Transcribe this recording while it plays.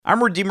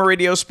I'm Redeemer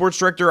Radio Sports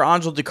Director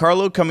Angel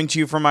DiCarlo coming to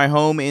you from my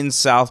home in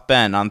South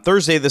Bend. On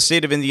Thursday, the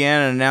state of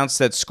Indiana announced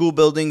that school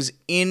buildings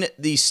in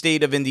the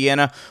state of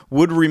Indiana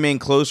would remain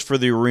closed for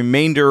the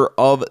remainder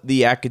of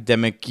the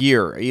academic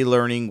year.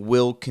 E-learning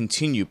will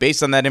continue.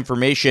 Based on that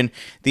information,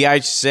 the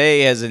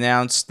IHSA has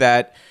announced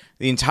that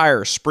the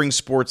entire spring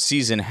sports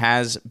season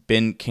has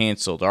been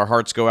canceled. Our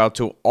hearts go out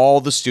to all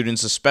the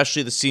students,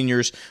 especially the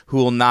seniors, who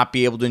will not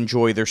be able to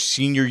enjoy their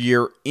senior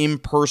year in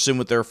person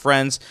with their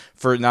friends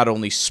for not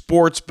only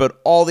sports,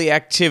 but all the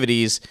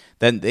activities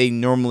that they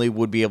normally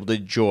would be able to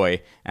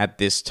enjoy at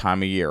this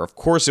time of year. Of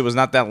course, it was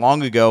not that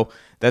long ago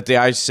that the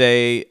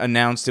IHSA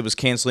announced it was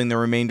canceling the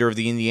remainder of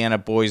the Indiana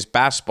boys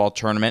basketball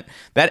tournament.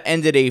 That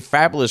ended a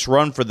fabulous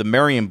run for the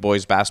Marion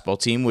boys basketball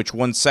team, which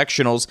won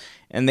sectionals,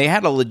 and they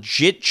had a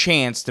legit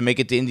chance to make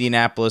it to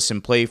Indianapolis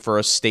and play for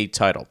a state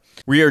title.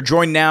 We are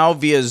joined now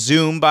via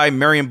Zoom by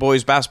Marion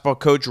boys basketball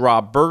coach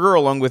Rob Berger,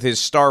 along with his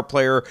star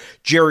player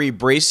Jerry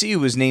Bracey,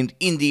 who was named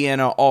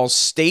Indiana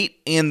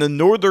All-State and the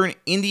Northern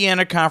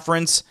Indiana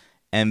Conference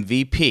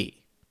MVP.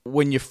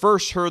 When you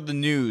first heard the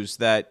news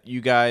that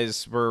you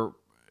guys were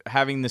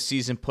having the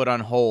season put on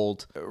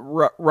hold,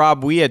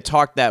 Rob, we had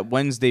talked that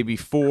Wednesday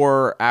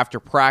before, after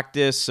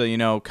practice,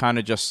 so, kind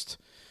of just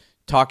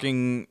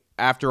talking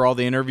after all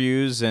the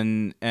interviews,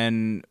 and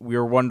we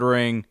were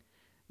wondering,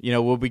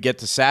 will we get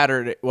to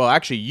Saturday? Well,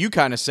 actually, you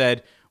kind of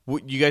said,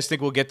 you guys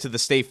think we'll get to the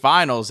state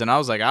finals, and I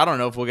was like, I don't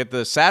know if we'll get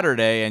to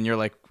Saturday, and you're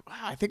like,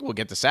 I think we'll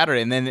get to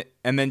Saturday,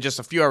 and then just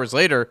a few hours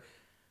later,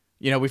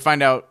 we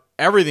find out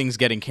everything's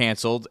getting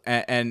canceled,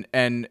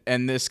 and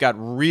this got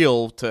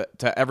real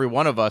to every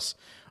one of us.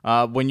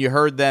 When you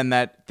heard then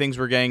that things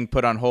were getting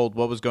put on hold,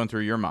 what was going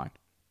through your mind?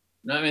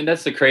 No, I mean,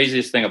 that's the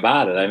craziest thing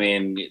about it. I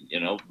mean,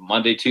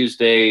 Monday,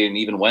 Tuesday, and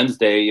even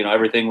Wednesday,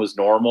 everything was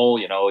normal.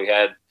 We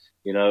had,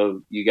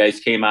 you guys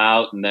came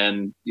out, and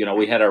then,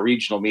 we had our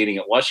regional meeting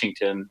at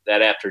Washington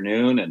that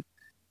afternoon, and,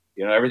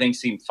 everything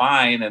seemed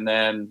fine. And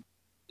then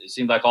it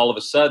seemed like all of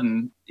a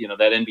sudden, that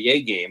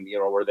NBA game,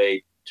 where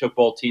they took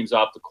both teams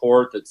off the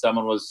court, that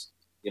someone was,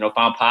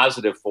 found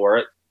positive for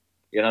it,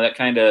 that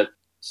kind of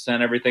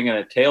sent everything in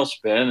a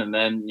tailspin. And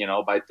then,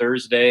 by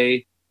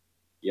Thursday,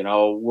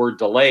 we're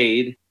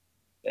delayed.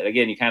 And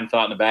again, you kind of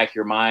thought in the back of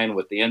your mind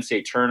with the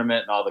NCAA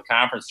tournament and all the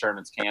conference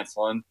tournaments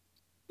canceling,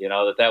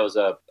 that was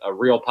a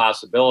real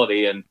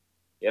possibility. And,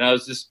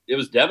 it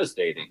was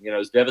devastating. It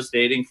was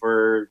devastating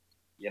for,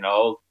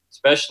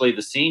 especially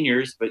the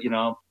seniors, but,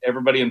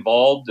 everybody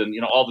involved and,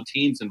 all the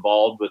teams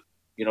involved with,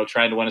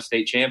 trying to win a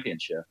state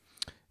championship.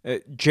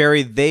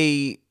 Jerry,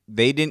 they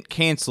didn't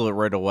cancel it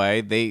right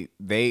away.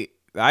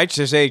 I'd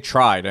just say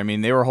tried. I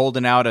mean, they were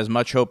holding out as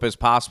much hope as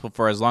possible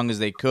for as long as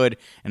they could,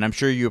 and I'm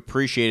sure you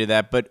appreciated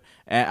that. But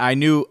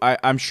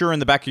I'm sure in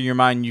the back of your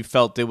mind you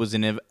felt it was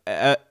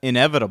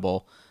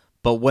inevitable.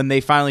 But when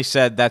they finally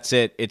said, that's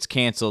it, it's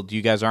canceled,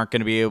 you guys aren't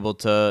going to be able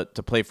to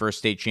play for a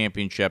state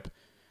championship,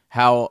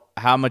 how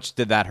much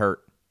did that hurt?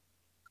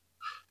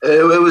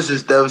 It was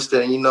just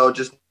devastating,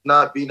 just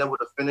not being able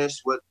to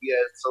finish what we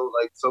had so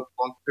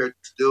long prepared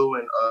to do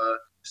and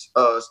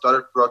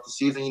started throughout the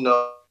season,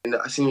 and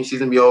the senior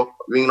season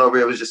being over,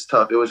 it was just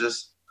tough. It was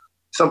just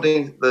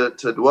something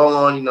to dwell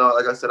on.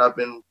 Like I said, I've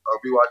been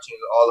rewatching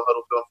all the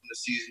huddle film from the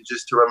season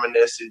just to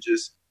reminisce and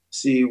just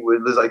see what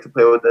it was like to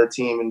play with that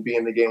team and be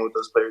in the game with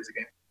those players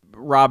again.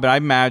 Rob, I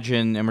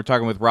imagine, and we're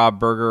talking with Rob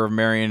Berger of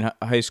Marion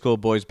High School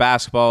boys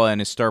basketball and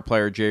his star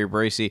player, Jerry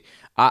Bracey.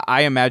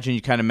 I imagine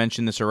you kind of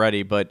mentioned this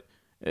already, but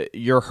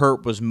your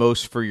hurt was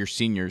most for your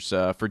seniors,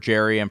 for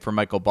Jerry and for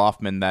Michael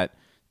Boffman, that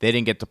they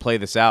didn't get to play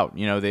this out.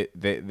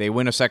 They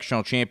win a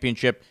sectional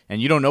championship,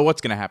 and you don't know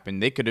what's going to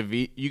happen.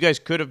 You guys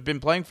could have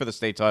been playing for the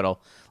state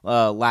title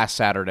last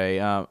Saturday.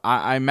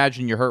 I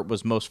imagine your hurt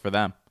was most for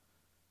them.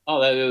 Oh,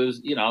 that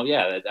was,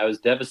 I was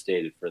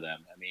devastated for them.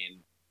 I mean,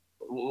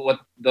 what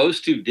those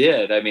two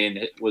did,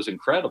 it was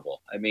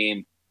incredible. I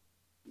mean,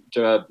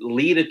 to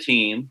lead a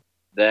team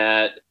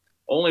that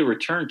only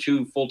returned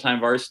 2 full-time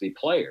varsity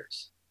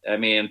players. I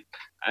mean,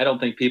 I don't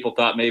think people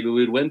thought maybe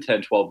we'd win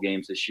 10, 12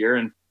 games this year.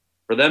 And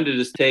for them to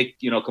just take,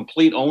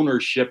 complete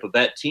ownership of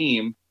that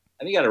team,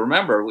 and you got to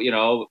remember, 3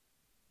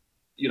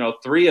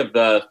 of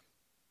the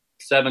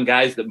 7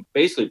 guys that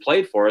basically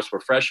played for us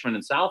were freshmen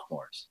and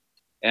sophomores.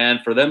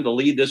 And for them to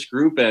lead this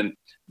group and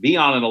be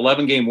on an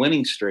 11-game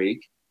winning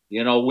streak,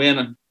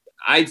 win,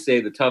 I'd say,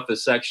 the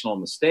toughest sectional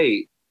in the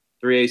state,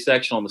 3A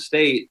sectional in the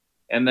state,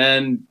 and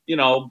then,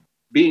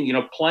 being,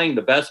 playing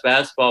the best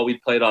basketball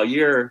we'd played all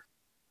year,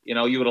 you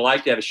would have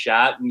liked to have a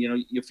shot, and,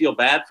 you feel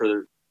bad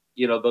for,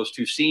 those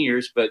 2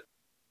 seniors, but,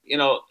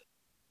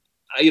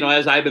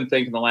 as I've been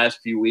thinking the last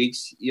few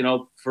weeks,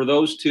 for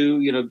those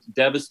 2,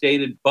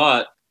 devastated,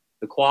 but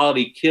the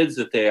quality kids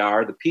that they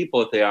are, the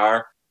people that they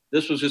are,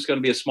 this was just going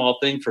to be a small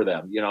thing for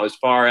them, as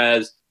far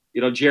as,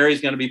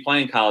 Jerry's going to be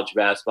playing college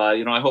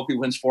basketball. I hope he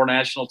wins 4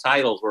 national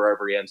titles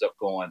wherever he ends up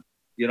going.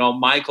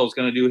 Michael's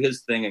going to do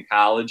his thing in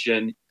college,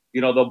 and,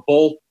 they'll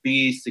both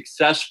be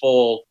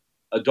successful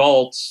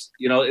adults.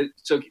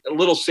 It's a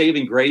little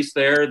saving grace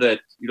there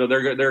that,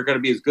 they're going to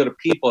be as good a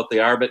people as they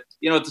are. But,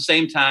 at the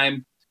same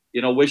time,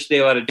 wish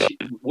they would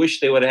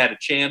have had a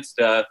chance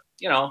to,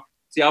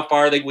 see how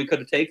far we could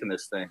have taken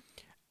this thing.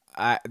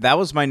 That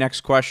was my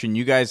next question.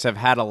 You guys have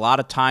had a lot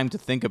of time to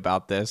think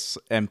about this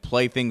and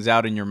play things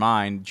out in your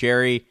mind.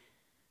 Jerry,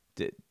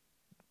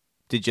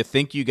 did you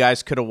think you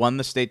guys could have won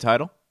the state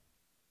title?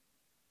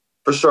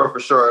 For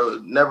sure.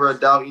 Never a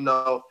doubt.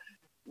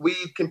 We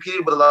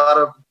competed with a lot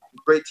of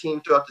great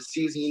teams throughout the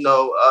season.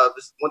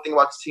 This one thing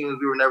about the team is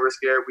we were never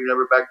scared. We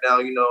never backed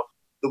down.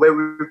 The way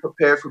we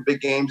prepared for big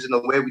games and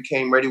the way we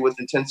came ready with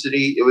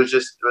intensity, it was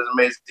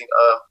amazing.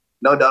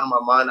 No doubt in my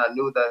mind, I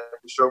knew that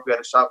for sure if we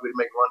had a shot, we'd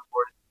make a run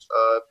for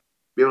it,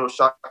 be able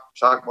to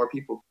shock more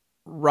people.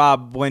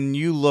 Rob, when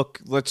you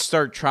look, let's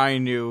start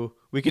trying to.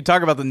 We could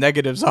talk about the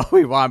negatives all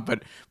we want,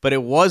 but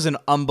it was an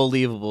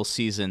unbelievable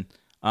season.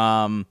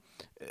 I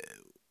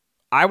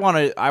want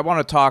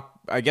to talk.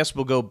 I guess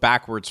we'll go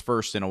backwards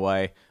first in a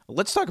way.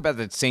 Let's talk about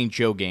that St.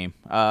 Joe game,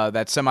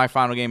 that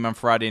semifinal game on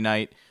Friday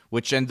night,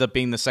 which ended up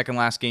being the second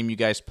last game you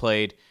guys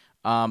played.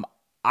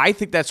 I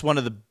think that's one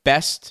of the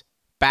best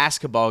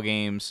basketball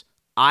games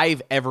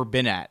I've ever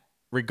been at,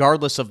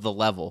 regardless of the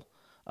level.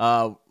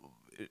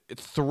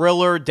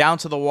 Thriller, down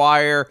to the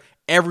wire,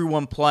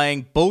 everyone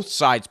playing, both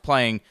sides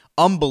playing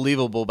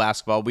unbelievable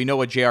basketball. We know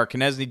what J.R.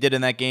 Knesny did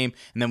in that game,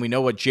 and then we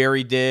know what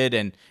Jerry did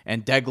and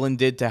Deglin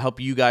did to help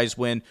you guys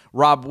win.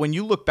 Rob, when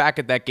you look back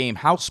at that game,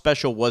 how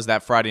special was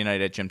that Friday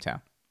night at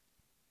Jimtown?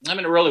 I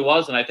mean, it really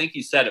was, and I think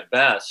you said it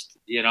best.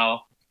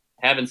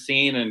 Having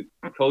seen and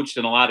coached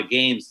in a lot of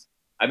games,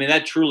 I mean,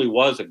 that truly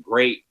was a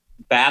great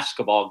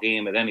basketball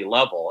game at any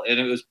level, and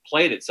it was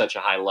played at such a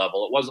high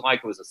level. It wasn't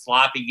like it was a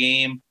sloppy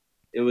game.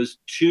 It was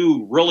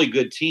two really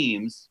good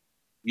teams,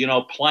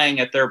 playing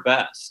at their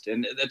best.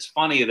 And it's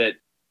funny that,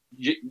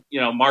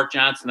 Mark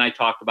Johnson and I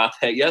talked about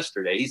that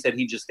yesterday. He said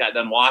he just got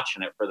done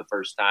watching it for the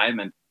first time,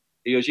 and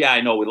he goes, yeah,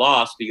 I know we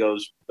lost. He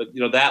goes, but,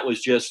 that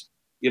was just,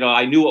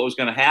 I knew what was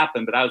going to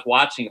happen, but I was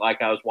watching it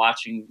like I was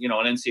watching, an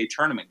NCAA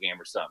tournament game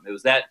or something. It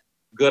was that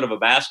good of a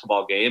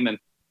basketball game, and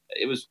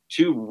it was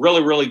two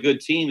really, really good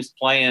teams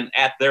playing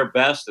at their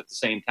best at the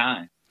same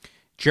time.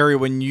 Jerry,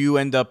 when you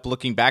end up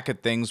looking back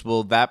at things,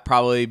 will that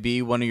probably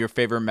be one of your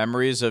favorite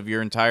memories of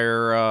your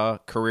entire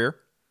career?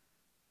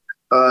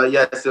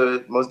 Yes,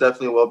 it most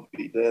definitely will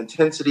be. The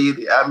intensity,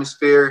 the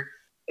atmosphere,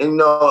 and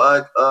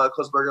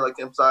Coach Berger, like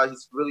to emphasize,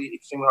 it's really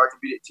extremely hard to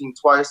beat a team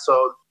twice.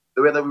 So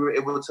the way that we were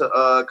able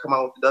to come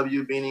out with the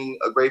W, being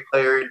a great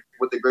player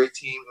with a great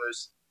team,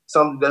 was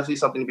definitely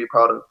something to be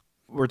proud of.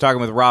 We're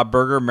talking with Rob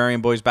Berger,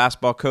 Marion boys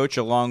basketball coach,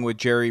 along with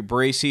Jerry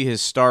Bracey,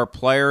 his star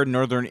player,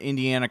 Northern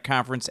Indiana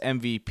Conference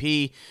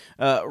MVP.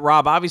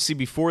 Rob, obviously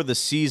before the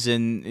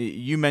season,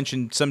 you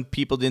mentioned some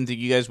people didn't think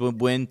you guys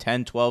would win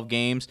 10, 12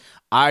 games.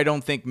 I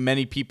don't think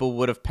many people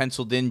would have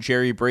penciled in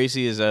Jerry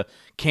Bracey as a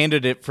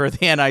candidate for the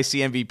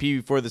NIC MVP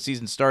before the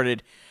season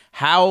started.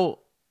 How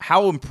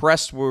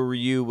impressed were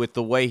you with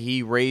the way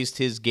he raised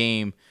his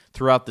game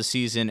throughout the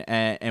season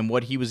and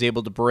what he was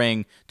able to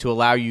bring to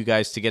allow you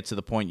guys to get to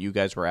the point you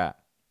guys were at?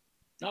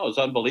 No, it was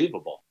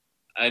unbelievable.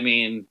 I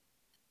mean,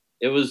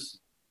 it was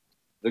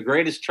the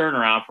greatest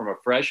turnaround from a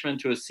freshman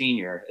to a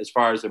senior as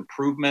far as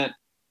improvement.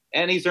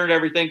 And he's earned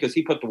everything because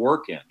he put the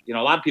work in.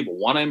 A lot of people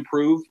want to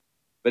improve,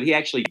 but he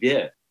actually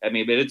did. I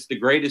mean, but it's the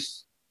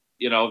greatest,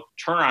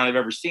 turnaround I've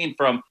ever seen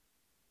from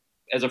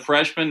as a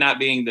freshman not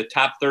being the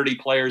top 30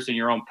 players in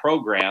your own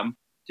program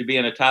to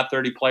being a top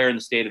 30 player in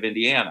the state of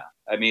Indiana.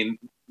 I mean,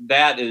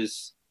 that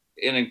is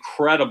an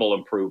incredible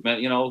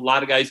improvement. A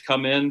lot of guys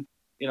come in,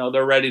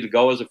 they're ready to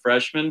go as a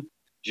freshman.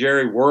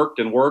 Jerry worked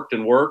and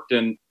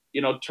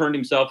turned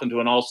himself into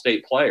an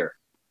all-state player.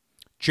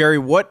 Jerry,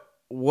 what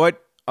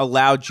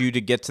allowed you to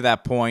get to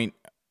that point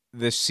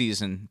this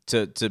season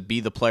to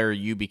be the player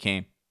you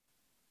became?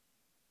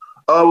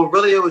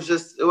 Really, it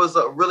was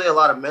really a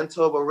lot of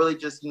mental, but really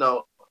just,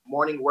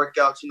 morning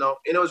workouts, and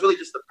it was really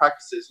just the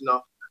practices,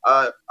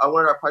 I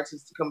wanted our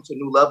practices to come to a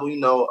new level,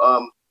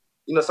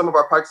 some of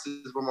our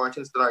practices were more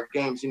intense than our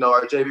games.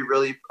 Our JV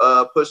really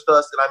pushed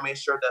us, and I made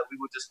sure that we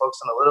would just focus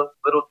on a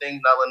little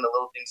thing, not letting the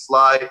little thing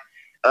slide.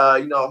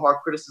 Hard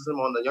criticism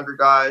on the younger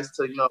guys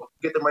to,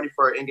 get them ready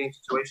for an in-game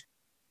situation.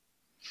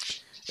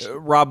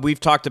 Rob, we've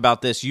talked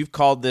about this. You've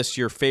called this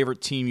your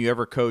favorite team you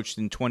ever coached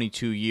in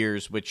 22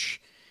 years,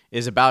 which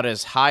is about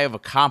as high of a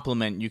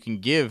compliment you can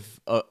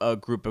give a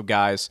group of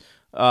guys.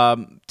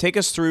 Take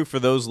us through, for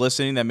those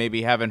listening that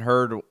maybe haven't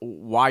heard,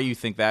 why you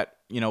think that,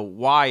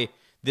 why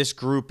this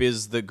group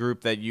is the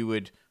group that you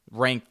would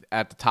rank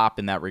at the top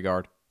in that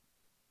regard.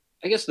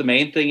 I guess the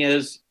main thing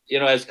is,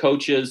 as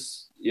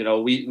coaches,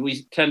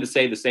 we tend to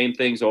say the same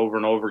things over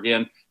and over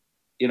again.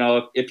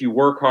 If you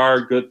work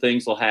hard, good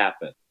things will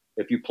happen.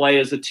 If you play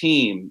as a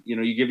team,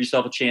 you give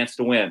yourself a chance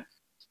to win.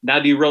 Now,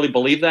 do you really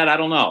believe that? I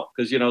don't know.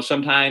 Because,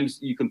 sometimes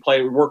you can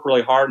work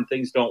really hard and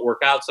things don't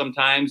work out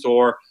sometimes,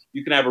 or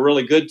you can have a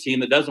really good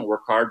team that doesn't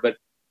work hard. But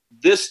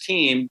this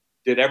team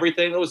did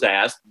everything that was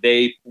asked.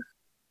 They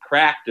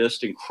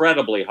practiced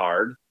incredibly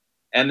hard,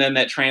 and then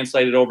that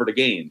translated over to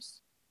games.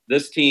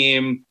 This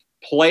team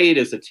played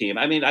as a team.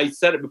 I mean, I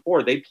said it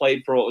before. They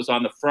played for what was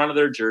on the front of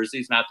their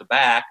jerseys, not the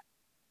back.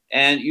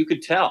 And you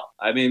could tell.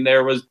 I mean,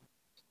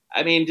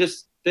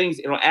 just things,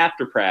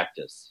 after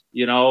practice,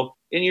 in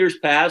years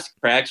past,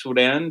 practice would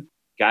end,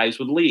 guys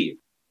would leave.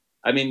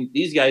 I mean,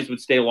 these guys would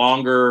stay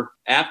longer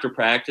after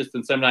practice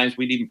than sometimes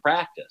we'd even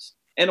practice.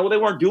 And they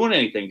weren't doing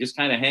anything, just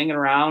kind of hanging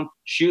around,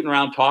 shooting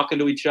around, talking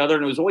to each other.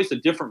 And it was always a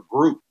different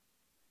group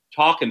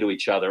talking to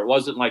each other. It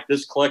wasn't like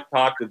this clique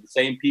talked to the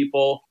same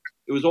people.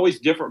 It was always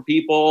different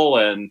people.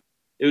 And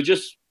it was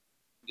just,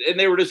 and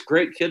they were just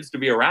great kids to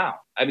be around.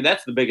 I mean,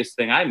 that's the biggest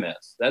thing I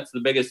miss. That's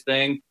the biggest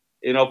thing.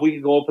 If we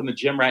could go open the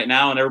gym right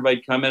now and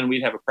everybody'd come in and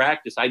we'd have a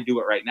practice, I'd do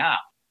it right now.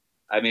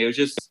 I mean, it was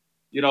just,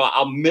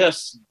 I'll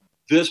miss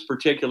this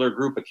particular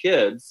group of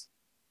kids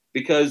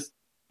because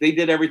they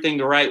did everything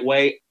the right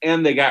way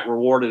and they got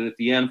rewarded at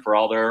the end for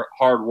all their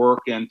hard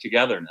work and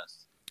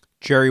togetherness.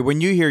 Jerry,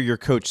 when you hear your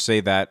coach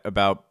say that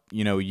about,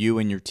 you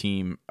and your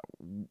team,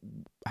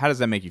 how does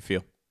that make you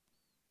feel?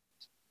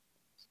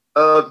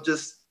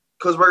 Just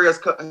Coach Berger has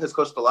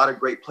coached a lot of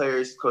great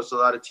players, coached a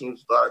lot of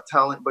teams with a lot of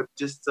talent, but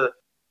just to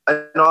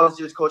acknowledge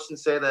his coach and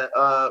say that,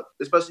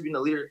 especially being the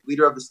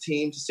leader of this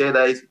team, to say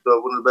that he's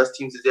one of the best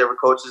teams he's ever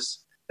coached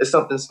is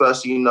something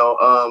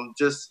special,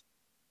 just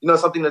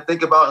something to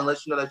think about and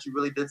let you know that you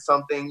really did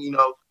something.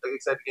 Like I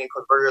said again,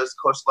 Coach Berger has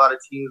coached a lot of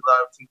teams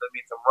that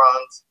made some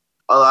runs,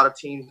 a lot of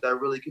teams that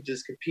really could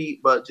just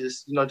compete. But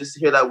just to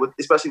hear that,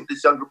 especially with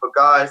this young group of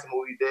guys and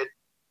what we did,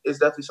 is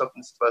definitely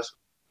something special.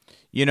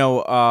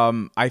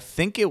 I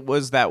think it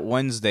was that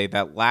Wednesday,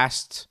 that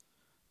last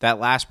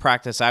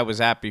practice I was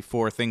at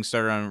before things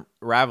started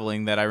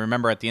unraveling, that I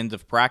remember at the end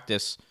of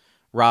practice,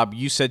 Rob,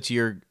 you said to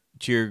your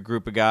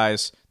group of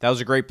guys, that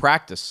was a great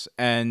practice,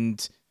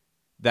 and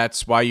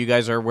that's why you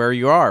guys are where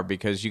you are,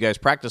 because you guys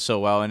practice so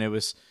well. And it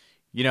was,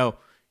 you're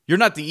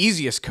not the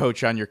easiest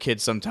coach on your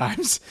kids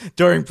sometimes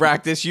during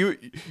practice. You're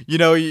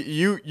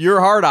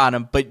hard on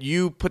them, but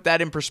you put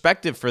that in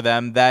perspective for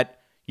them that,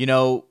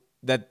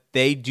 that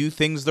they do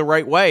things the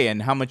right way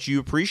and how much you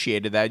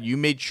appreciated that. You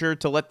made sure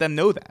to let them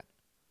know that.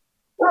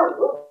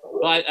 Well,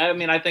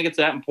 I think it's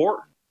that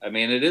important. I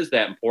mean, it is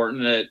that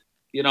important that,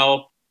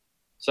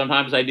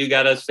 sometimes I do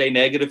got to say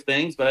negative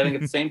things, but I think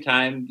at the same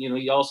time,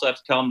 you also have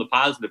to tell them the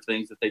positive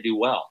things that they do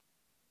well.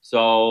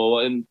 So,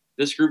 and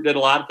this group did a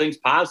lot of things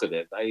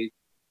positive.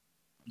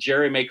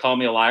 Jerry may call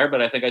me a liar,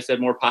 but I think I said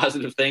more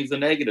positive things than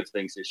negative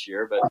things this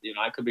year, but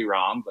I could be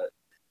wrong, but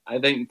I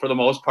think for the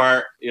most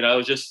part, it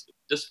was just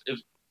it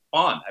was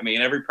fun. I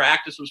mean, every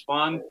practice was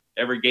fun.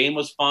 Every game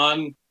was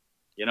fun.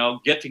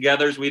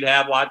 Get-togethers we'd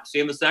have,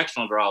 seeing the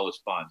sectional draw was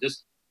fun.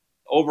 Just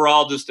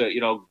overall, just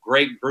a,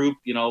 great group,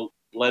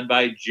 led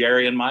by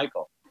Jerry and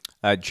Michael.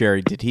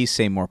 Jerry, did he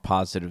say more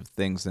positive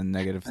things than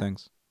negative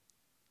things?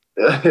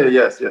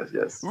 Yes.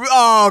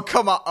 Oh,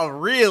 come on.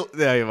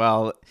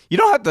 Well, you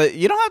don't have to,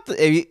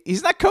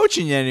 he's not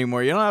coaching you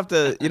anymore. You don't have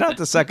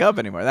to suck up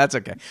anymore. That's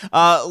okay.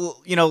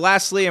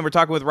 Lastly, and we're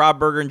talking with Rob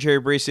Berger and Jerry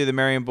Bracey, the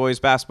Marion boys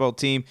basketball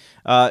team.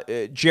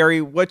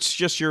 Jerry, what's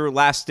just your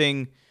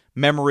lasting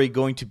memory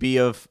going to be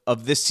of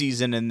this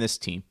season and this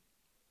team?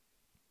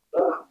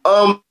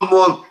 Well,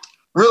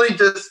 really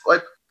just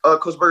like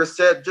Coach Berger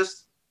said,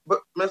 but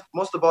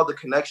most of all the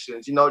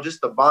connections,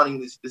 just the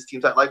bonding this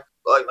team's had. Like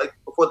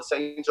before the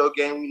St. Joe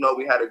game,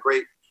 we had a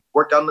great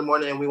workout in the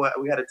morning and we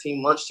had a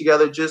team lunch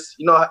together. Just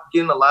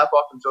getting a laugh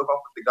off and joke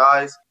off with the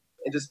guys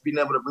and just being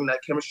able to bring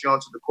that chemistry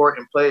onto the court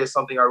and play is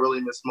something I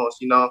really miss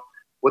most.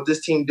 What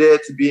this team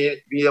did to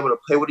be able to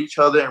play with each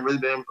other and really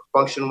be able to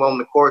function well on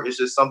the court is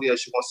just something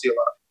that you won't see a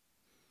lot.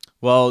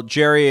 Well,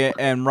 Jerry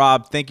and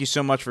Rob, thank you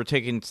so much for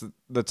taking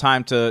the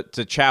time to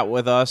chat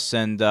with us,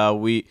 and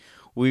we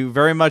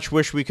very much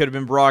wish we could have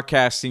been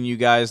broadcasting you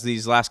guys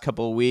these last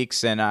couple of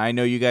weeks, and I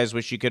know you guys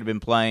wish you could have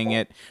been playing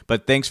it,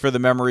 but thanks for the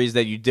memories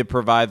that you did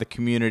provide the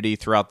community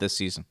throughout this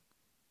season.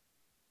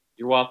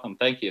 You're welcome.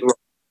 Thank you.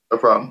 No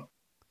problem.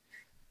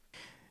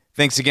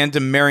 Thanks again to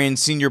Marion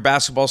senior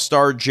basketball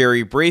star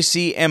Jerry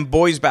Bracey and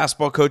boys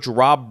basketball coach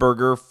Rob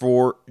Berger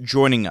for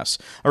joining us.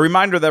 A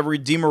reminder that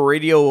Redeemer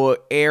Radio will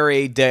air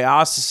a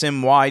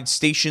diocesan-wide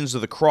Stations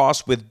of the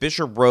Cross with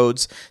Bishop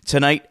Rhodes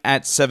tonight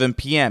at 7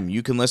 p.m.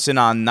 You can listen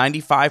on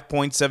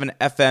 95.7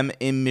 FM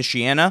in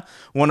Michiana,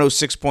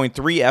 106.3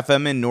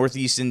 FM in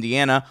Northeast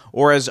Indiana,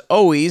 or as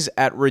always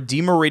at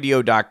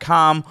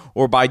RedeemerRadio.com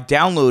or by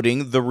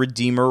downloading the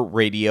Redeemer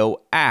Radio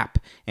app.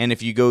 And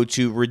if you go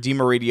to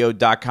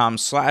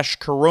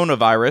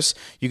RedeemerRadio.com/coronavirus,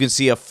 you can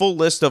see a full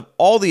list of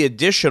all the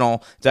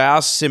additional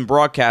diocesan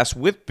broadcasts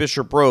with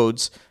Bishop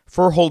Rhodes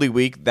for Holy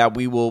Week that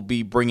we will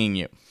be bringing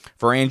you.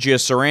 For Angia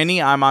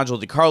Serrani, I'm Angelo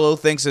DiCarlo.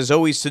 Thanks as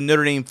always to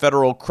Notre Dame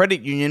Federal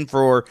Credit Union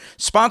for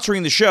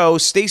sponsoring the show.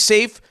 Stay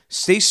safe,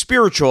 stay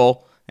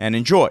spiritual, and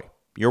enjoy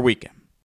your weekend.